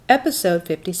Episode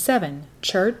 57,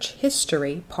 Church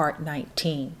History, Part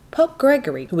 19. Pope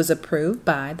Gregory, who was approved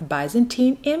by the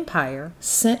Byzantine Empire,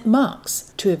 sent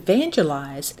monks to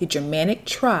evangelize the Germanic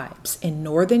tribes in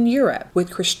northern Europe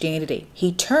with Christianity.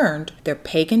 He turned their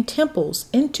pagan temples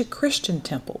into Christian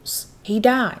temples. He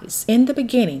dies in the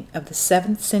beginning of the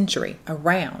 7th century,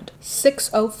 around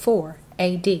 604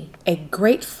 AD. A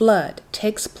great flood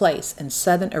takes place in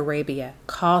southern Arabia,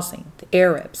 causing the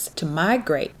Arabs to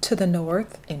migrate to the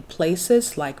north in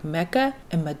places like Mecca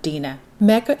and Medina.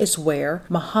 Mecca is where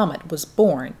Muhammad was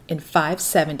born in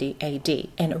 570 AD,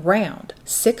 and around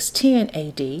 610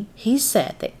 AD, he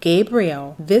said that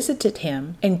Gabriel visited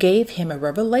him and gave him a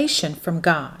revelation from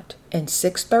God. In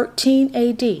 613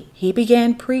 AD, he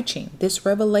began preaching this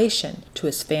revelation to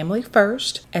his family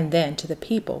first and then to the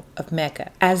people of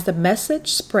Mecca. As the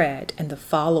message spread and the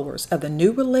followers of the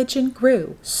new religion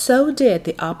grew, so did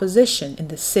the opposition in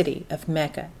the city of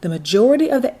Mecca. The majority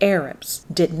of the Arabs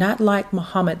did not like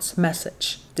Muhammad's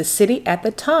message. The city at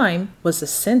the time was the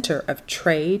center of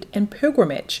trade and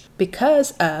pilgrimage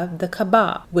because of the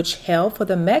Kaaba, which held for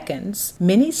the Meccans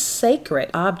many sacred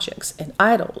objects and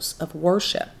idols of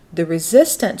worship. The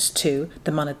resistance to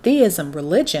the monotheism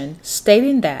religion,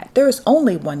 stating that there is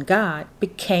only one God,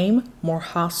 became more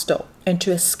hostile. And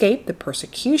to escape the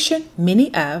persecution,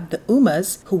 many of the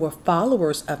Ummas who were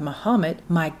followers of Muhammad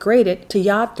migrated to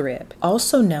Yathrib,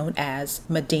 also known as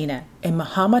Medina, and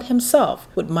Muhammad himself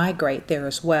would migrate there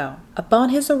as well. Upon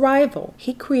his arrival,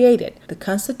 he created the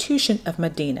Constitution of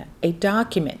Medina, a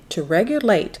document to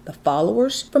regulate the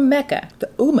followers from Mecca, the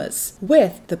Ummas,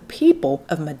 with the people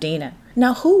of Medina.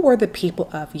 Now, who were the people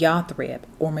of Yathrib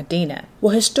or Medina?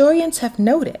 Well, historians have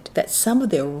noted that some of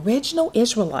the original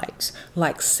Israelites,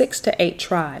 like 6 to 8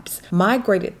 tribes,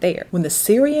 migrated there when the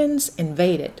Syrians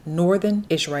invaded northern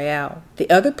Israel. The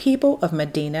other people of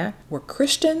Medina were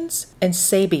Christians and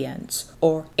Sabians,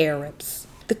 or Arabs.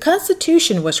 The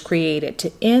Constitution was created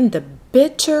to end the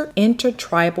bitter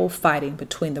intertribal fighting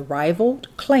between the rivaled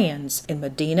clans in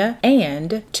Medina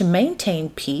and to maintain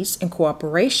peace and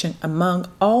cooperation among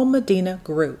all Medina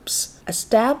groups.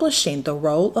 Establishing the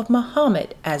role of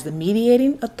Muhammad as the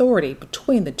mediating authority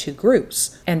between the two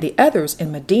groups and the others in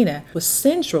Medina was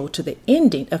central to the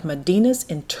ending of Medina's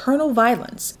internal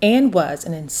violence and was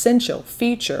an essential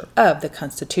feature of the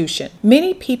Constitution.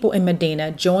 Many people in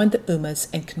Medina joined the Ummas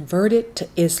and converted to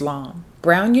Islam.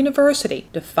 Brown University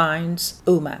defines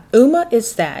Ummah. Ummah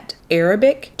is that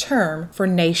Arabic term for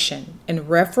nation in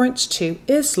reference to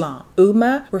Islam.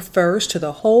 Ummah refers to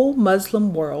the whole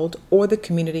Muslim world or the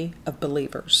community of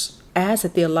believers. As a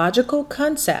theological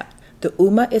concept, the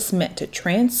Ummah is meant to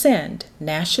transcend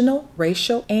national,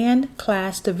 racial, and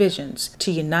class divisions to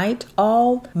unite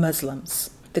all Muslims.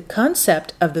 The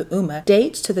concept of the Ummah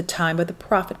dates to the time of the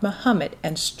Prophet Muhammad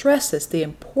and stresses the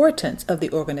importance of the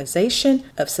organization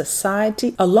of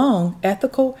society along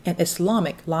ethical and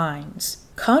Islamic lines.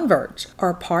 Converts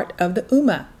are part of the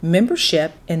Ummah.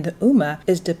 Membership in the Ummah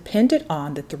is dependent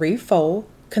on the threefold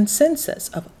consensus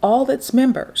of all its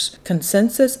members,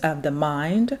 consensus of the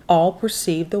mind, all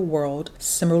perceive the world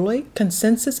similarly,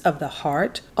 consensus of the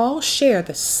heart, all share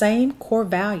the same core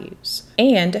values,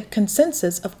 and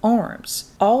consensus of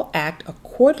arms, all act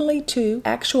accordingly to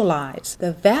actualize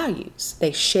the values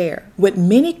they share. With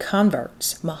many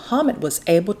converts, Muhammad was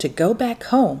able to go back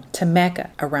home to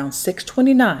Mecca around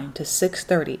 629 to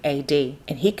 630 AD,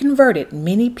 and he converted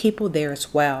many people there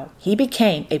as well. He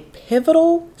became a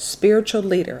pivotal spiritual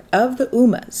leader of the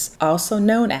Ummas, also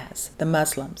known as the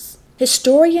Muslims.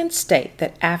 Historians state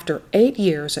that after 8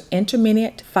 years of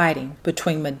intermittent fighting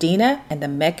between Medina and the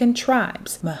Meccan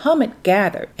tribes, Muhammad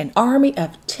gathered an army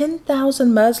of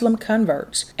 10,000 Muslim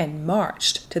converts and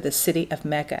marched to the city of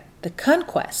Mecca. The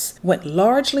conquest went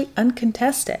largely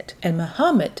uncontested, and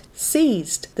Muhammad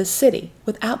seized the city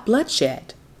without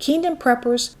bloodshed.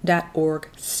 KingdomPreppers.org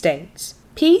states,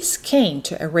 Peace came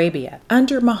to Arabia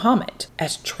under Muhammad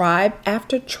as tribe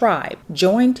after tribe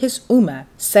joined his Ummah,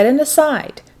 setting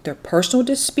aside their personal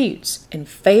disputes in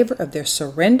favor of their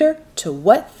surrender to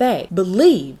what they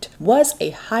believed was a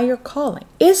higher calling,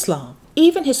 Islam.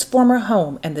 Even his former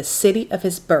home and the city of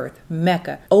his birth,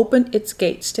 Mecca, opened its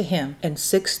gates to him in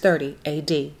 630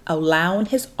 AD, allowing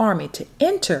his army to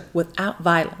enter without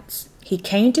violence. He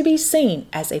came to be seen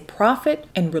as a prophet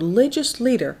and religious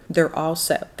leader there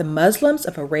also. The Muslims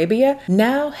of Arabia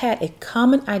now had a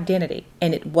common identity,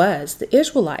 and it was the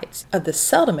Israelites of the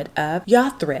settlement of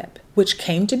Yathrib, which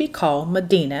came to be called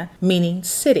Medina, meaning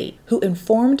city, who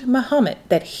informed Muhammad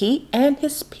that he and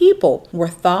his people were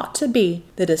thought to be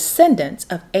the descendants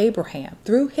of Abraham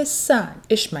through his son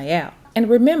Ishmael. And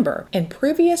remember, in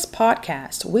previous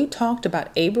podcasts, we talked about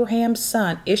Abraham's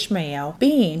son Ishmael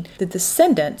being the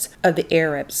descendants of the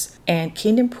Arabs, and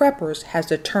Kingdom Preppers has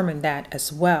determined that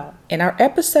as well. In our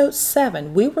episode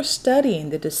 7, we were studying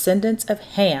the descendants of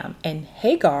Ham, and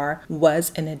Hagar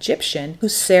was an Egyptian who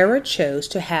Sarah chose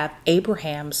to have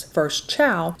Abraham's first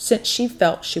child since she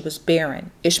felt she was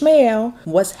barren. Ishmael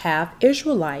was half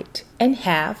Israelite and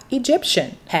half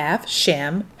Egyptian, half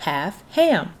Shem, half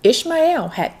Ham. Ishmael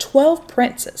had 12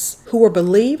 princes who were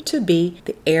believed to be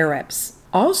the Arabs.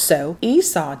 Also,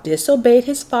 Esau disobeyed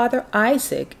his father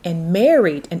Isaac and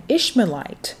married an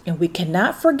Ishmaelite. And we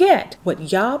cannot forget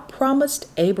what Yah promised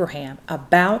Abraham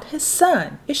about his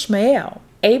son Ishmael.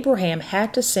 Abraham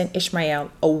had to send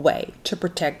Ishmael away to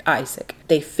protect Isaac.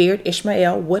 They feared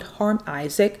Ishmael would harm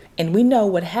Isaac, and we know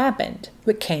what happened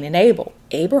with Cain and Abel.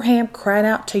 Abraham cried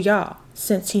out to Yah,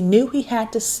 since he knew he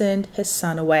had to send his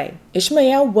son away.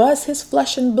 Ishmael was his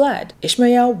flesh and blood.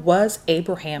 Ishmael was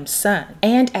Abraham's son.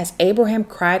 And as Abraham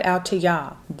cried out to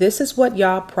Yah, this is what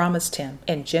Yah promised him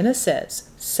in Genesis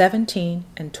 17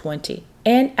 and 20.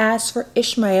 And as for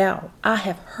Ishmael, I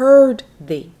have heard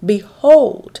thee.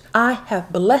 Behold, I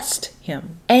have blessed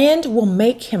him, and will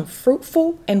make him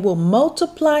fruitful, and will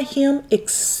multiply him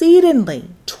exceedingly.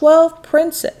 12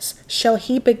 princes shall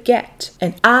he beget,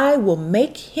 and I will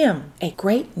make him a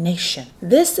great nation.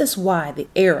 This is why the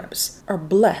Arabs are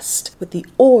blessed with the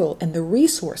oil and the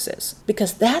resources,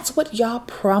 because that's what Yah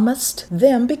promised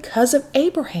them because of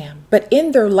Abraham. But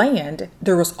in their land,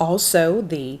 there was also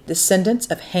the descendants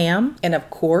of Ham, and of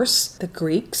course, the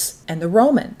Greeks and the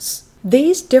Romans.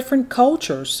 These different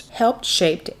cultures helped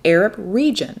shape the Arab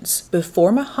regions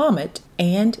before Muhammad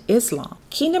and Islam.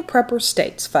 Kingdom Prepper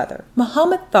states further,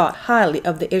 Muhammad thought highly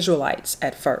of the Israelites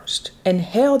at first and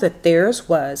held that theirs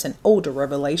was an older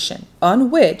revelation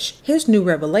on which his new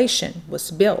revelation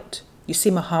was built. You see,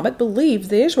 Muhammad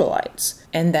believed the Israelites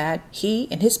and that he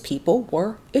and his people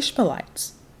were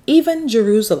Ishmaelites. Even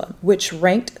Jerusalem, which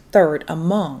ranked third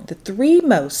among the 3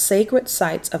 most sacred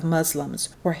sites of Muslims,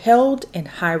 were held in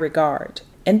high regard.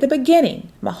 In the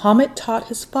beginning, Muhammad taught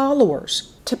his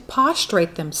followers to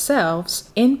prostrate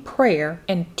themselves in prayer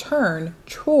and turn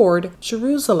toward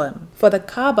Jerusalem, for the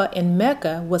Kaaba in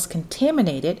Mecca was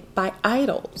contaminated by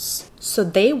idols. So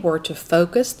they were to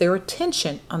focus their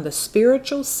attention on the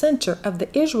spiritual center of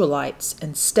the Israelites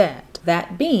instead,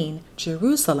 that being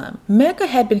Jerusalem. Mecca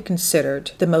had been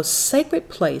considered the most sacred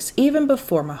place even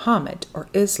before Muhammad or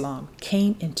Islam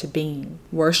came into being.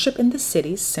 Worship in the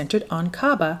city centered on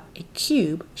Kaaba, a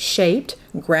cube-shaped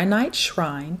granite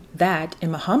shrine that,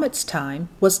 in Muhammad's time,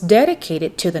 was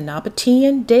dedicated to the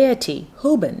Nabatean deity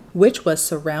Hubal, which was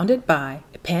surrounded by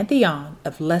a pantheon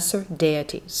of lesser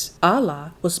deities.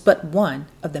 Allah was but one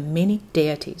of the many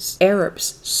deities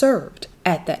Arabs served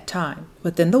at that time.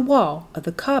 Within the wall of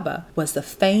the Kaaba was the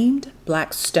famed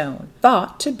black stone,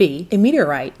 thought to be a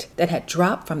meteorite that had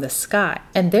dropped from the sky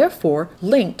and therefore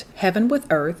linked heaven with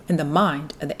earth in the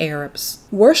mind of the Arabs.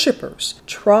 Worshippers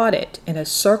trod it in a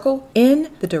circle in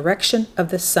the direction of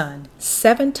the sun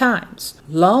 7 times,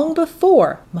 long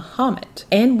before Muhammad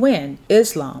and when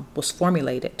Islam was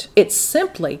formulated. It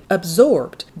simply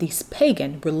absorbed these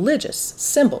pagan religious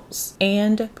symbols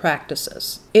and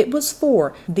practices. It was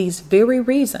for these very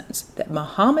reasons that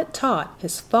Muhammad taught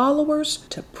his followers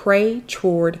to pray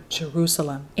toward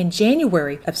Jerusalem. In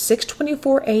January of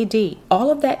 624 AD,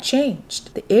 all of that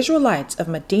changed. The Israelites of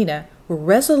Medina were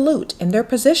resolute in their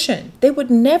position. They would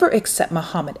never accept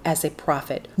Muhammad as a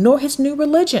prophet, nor his new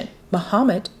religion.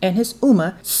 Muhammad and his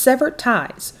Ummah severed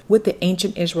ties with the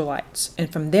ancient Israelites,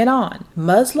 and from then on,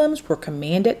 Muslims were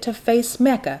commanded to face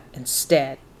Mecca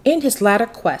instead. In his latter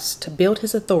quest to build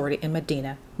his authority in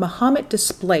Medina, Muhammad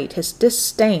displayed his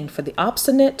disdain for the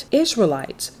obstinate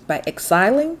Israelites by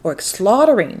exiling or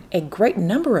slaughtering a great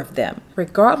number of them,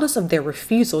 regardless of their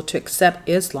refusal to accept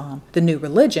Islam, the new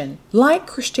religion. Like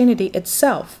Christianity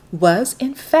itself, was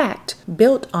in fact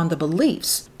built on the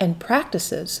beliefs and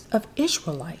practices of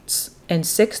Israelites. In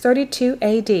 632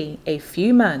 AD, a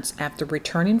few months after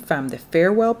returning from the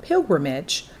farewell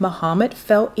pilgrimage, Muhammad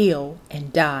fell ill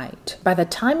and died. By the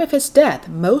time of his death,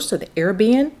 most of the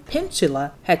Arabian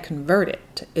Peninsula had converted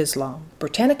to Islam.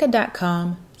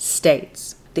 Britannica.com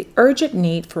states, the urgent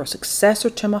need for a successor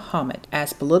to Muhammad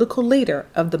as political leader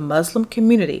of the Muslim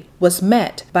community was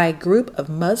met by a group of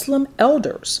Muslim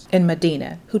elders in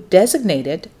Medina who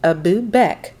designated Abu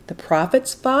Bakr, the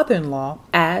Prophet's father-in-law,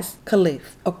 as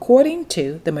Caliph. According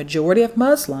to the majority of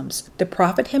Muslims, the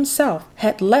Prophet himself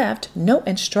had left no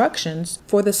instructions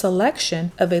for the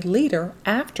selection of a leader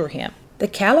after him. The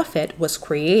caliphate was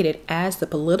created as the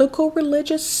political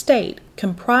religious state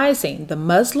comprising the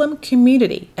Muslim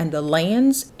community and the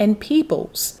lands and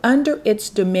peoples under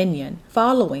its dominion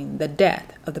following the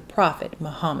death of the Prophet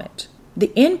Muhammad.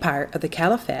 The empire of the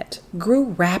Caliphate grew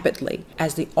rapidly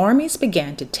as the armies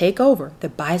began to take over the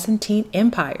Byzantine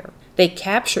Empire. They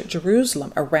captured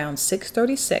Jerusalem around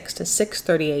 636 to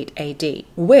 638 AD,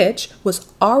 which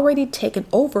was already taken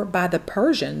over by the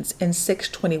Persians in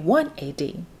 621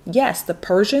 AD. Yes, the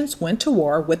Persians went to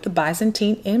war with the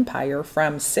Byzantine Empire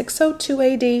from 602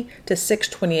 AD to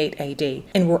 628 AD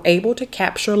and were able to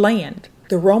capture land.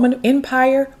 The Roman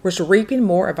Empire was reaping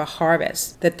more of a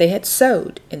harvest that they had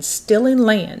sowed in stealing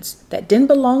lands that didn't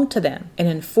belong to them and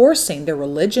enforcing their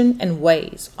religion and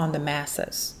ways on the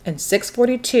masses. In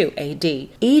 642 AD,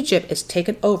 Egypt is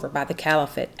taken over by the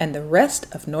Caliphate and the rest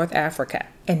of North Africa.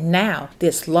 And now the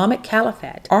Islamic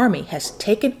Caliphate army has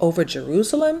taken over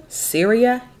Jerusalem,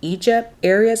 Syria, Egypt,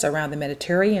 areas around the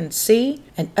Mediterranean Sea,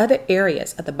 and other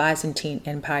areas of the Byzantine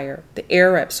Empire. The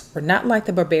Arabs were not like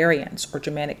the barbarians or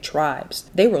Germanic tribes.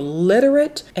 They were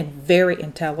literate and very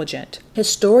intelligent.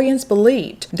 Historians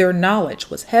believed their knowledge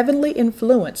was heavily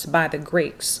influenced by the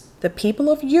Greeks. The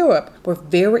people of Europe were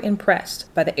very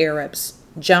impressed by the Arabs.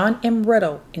 John M.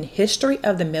 Riddle, in History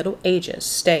of the Middle Ages,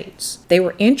 states, they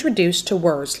were introduced to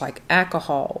words like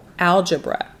alcohol,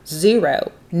 algebra,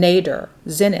 zero, nadir,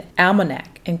 zenith,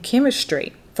 almanac, and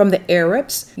chemistry. From the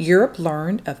Arabs, Europe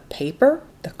learned of paper,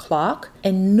 the clock,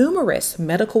 and numerous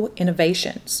medical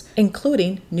innovations,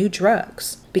 including new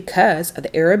drugs. Because of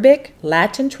the Arabic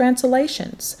Latin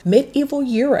translations, medieval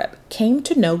Europe came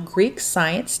to know Greek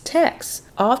science texts,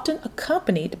 often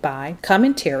accompanied by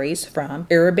commentaries from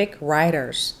Arabic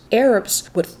writers. Arabs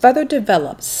would further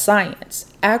develop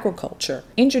science, agriculture,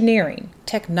 engineering,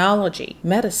 technology,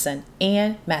 medicine,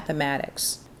 and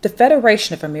mathematics. The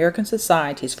Federation of American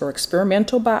Societies for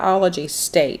Experimental Biology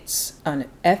states on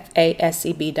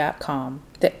FASEB.com,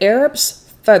 the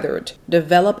Arabs furthered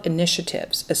develop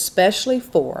initiatives, especially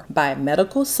for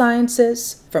biomedical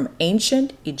sciences, from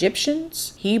ancient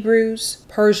Egyptians, Hebrews,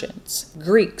 Persians,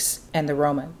 Greeks, and the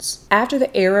Romans. After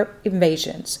the Arab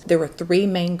invasions, there were three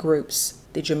main groups: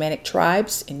 the Germanic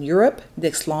tribes in Europe, the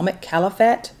Islamic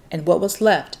Caliphate, and what was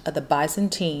left of the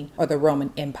Byzantine or the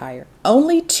Roman Empire.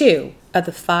 Only two of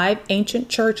the five ancient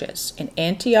churches in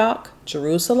Antioch,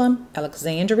 Jerusalem,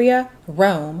 Alexandria,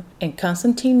 Rome, and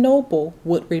Constantinople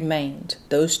would remain.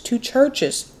 Those two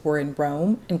churches were in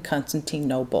Rome and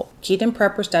Constantinople.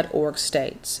 KingdomPreppers.org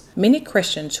states, many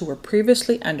Christians who were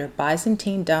previously under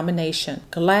Byzantine domination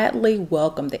gladly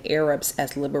welcomed the Arabs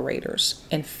as liberators.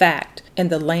 In fact, in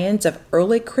the lands of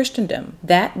early Christendom,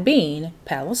 that being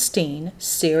Palestine,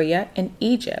 Syria, and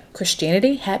Egypt,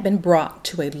 Christianity had been brought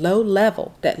to a low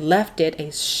level that left it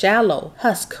a shallow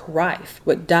husk rife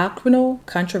with doctrinal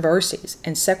controversies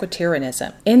and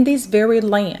sectarianism. In these very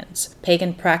lands,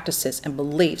 pagan practices and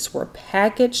beliefs were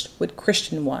packaged with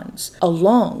Christian ones,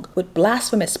 along with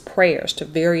blasphemous prayers to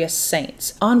various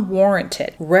saints,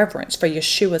 unwarranted reverence for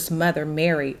Yeshua's mother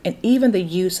Mary, and even the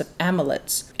use of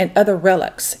amulets and other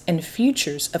relics and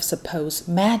futures of supposed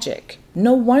magic.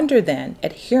 No wonder then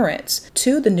adherents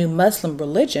to the new Muslim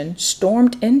religion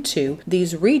stormed into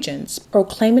these regions,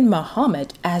 proclaiming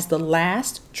Muhammad as the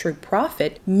last true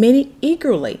prophet. Many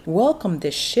eagerly welcomed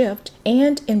this shift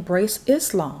and embraced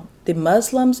Islam. The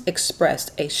Muslims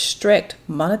expressed a strict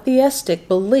monotheistic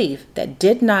belief that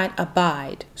did not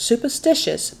abide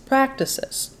superstitious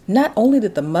practices. Not only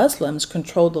did the Muslims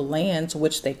control the lands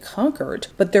which they conquered,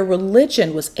 but their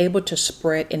religion was able to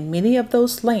spread in many of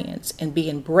those lands and be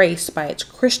embraced by its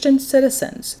Christian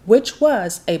citizens, which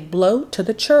was a blow to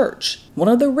the church. One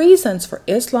of the reasons for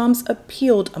Islam's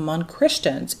appeal among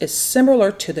Christians is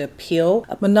similar to the appeal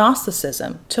of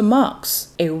monasticism to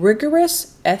monks, a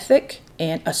rigorous ethic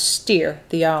and austere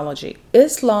theology.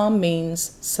 Islam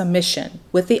means submission,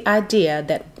 with the idea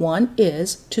that one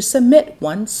is to submit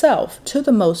oneself to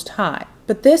the Most High.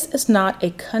 But this is not a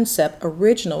concept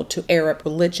original to Arab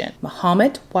religion.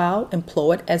 Muhammad, while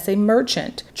employed as a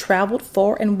merchant, traveled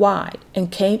far and wide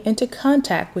and came into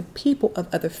contact with people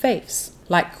of other faiths,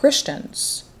 like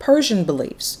Christians, Persian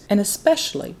beliefs, and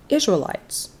especially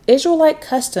Israelites. Israelite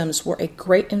customs were a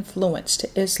great influence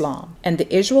to Islam, and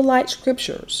the Israelite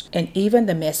scriptures and even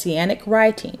the Messianic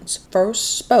writings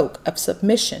first spoke of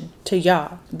submission to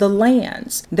Yah. The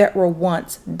lands that were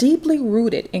once deeply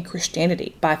rooted in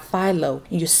Christianity by Philo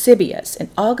and Eusebius and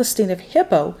Augustine of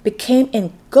Hippo became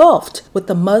engulfed with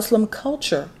the Muslim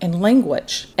culture and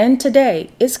language, and today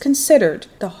is considered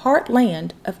the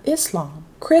heartland of Islam.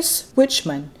 Chris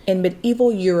Wichman in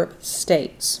Medieval Europe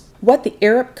states, What the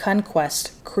Arab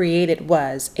conquest created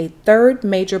was a third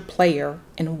major player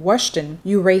in Western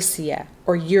Eurasia,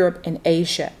 or Europe and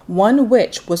Asia, one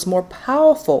which was more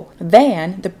powerful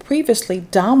than the previously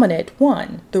dominant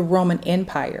one, the Roman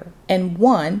Empire, and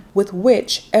one with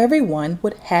which everyone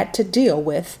would have to deal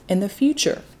with in the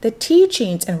future. The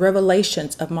teachings and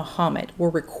revelations of Muhammad were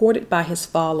recorded by his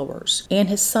followers, and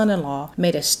his son-in-law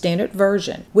made a standard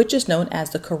version, which is known as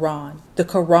the Quran. The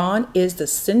Quran is the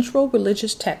central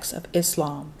religious text of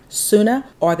Islam. Sunnah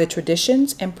are the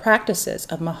traditions and practices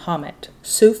of Muhammad.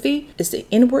 Sufi is the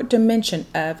inward dimension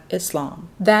of Islam.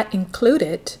 That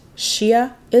included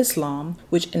Shia Islam,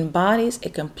 which embodies a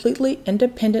completely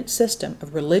independent system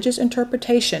of religious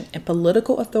interpretation and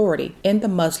political authority in the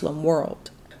Muslim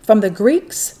world. From the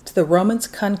Greeks to the Romans'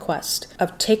 conquest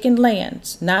of taking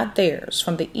lands not theirs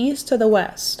from the east to the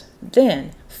west,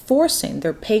 then forcing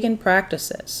their pagan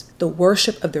practices, the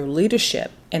worship of their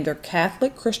leadership, and their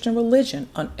Catholic Christian religion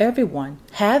on everyone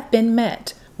have been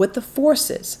met with the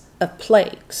forces of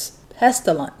plagues,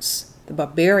 pestilence, the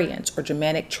barbarians or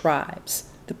Germanic tribes,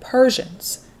 the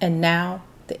Persians, and now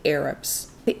the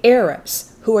Arabs. The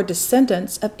Arabs, who are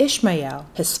descendants of Ishmael,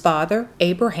 his father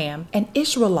Abraham, an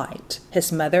Israelite,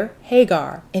 his mother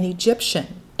Hagar, an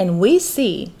Egyptian. And we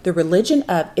see the religion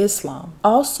of Islam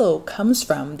also comes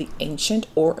from the ancient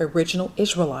or original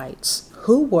Israelites,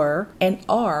 who were and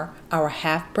are our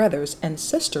half-brothers and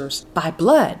sisters by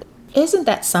blood. Isn't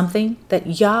that something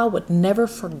that Yah would never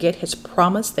forget his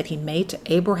promise that he made to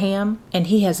Abraham? And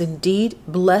he has indeed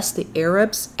blessed the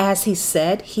Arabs as he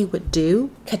said he would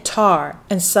do? Qatar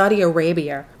and Saudi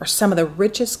Arabia are some of the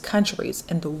richest countries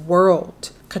in the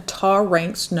world. Qatar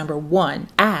ranks number 1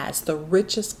 as the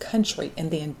richest country in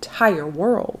the entire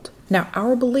world. Now,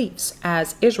 our beliefs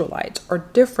as Israelites are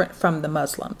different from the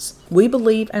Muslims. We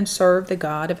believe and serve the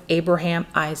God of Abraham,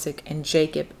 Isaac, and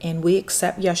Jacob, and we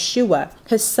accept Yeshua,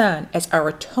 his son, as our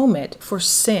atonement for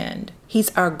sin.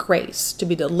 He's our grace to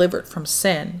be delivered from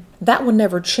sin. That will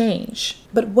never change.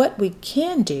 But what we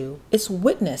can do is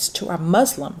witness to our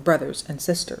Muslim brothers and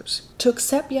sisters to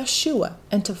accept Yeshua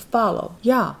and to follow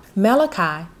Yah.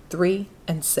 Malachi 3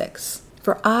 and 6.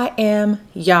 For I am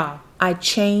Yah, I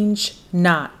change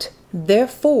not.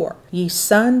 Therefore, ye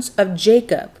sons of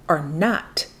Jacob are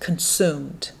not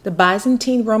consumed. The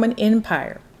Byzantine Roman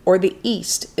Empire, or the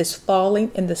East, is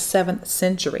falling in the 7th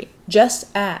century, just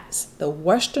as the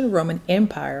Western Roman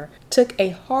Empire took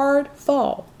a hard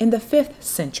fall in the 5th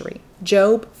century.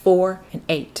 Job 4 and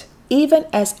 8. Even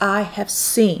as I have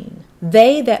seen,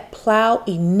 they that plow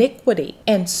iniquity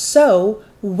and sow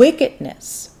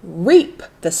wickedness reap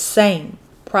the same.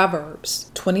 Proverbs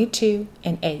 22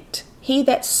 and 8. He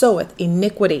that soweth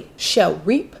iniquity shall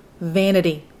reap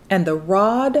vanity, and the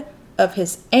rod of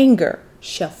his anger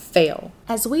shall fail.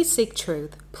 As we seek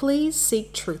truth, please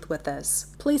seek truth with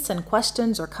us. Please send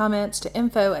questions or comments to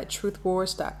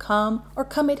info@truthwars.com or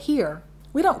comment here.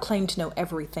 We don't claim to know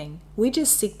everything. We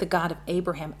just seek the God of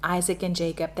Abraham, Isaac, and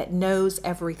Jacob that knows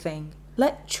everything.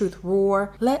 Let truth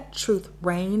roar, let truth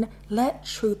reign, let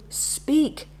truth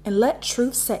speak, and let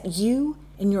truth set you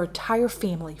and your entire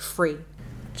family free.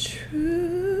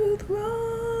 Truth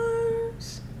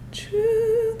roars,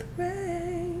 truth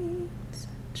reigns,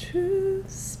 truth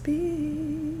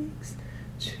speaks,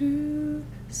 truth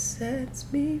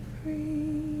sets me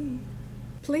free.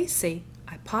 Please see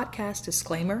a podcast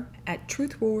disclaimer at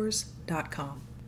truthwars.com.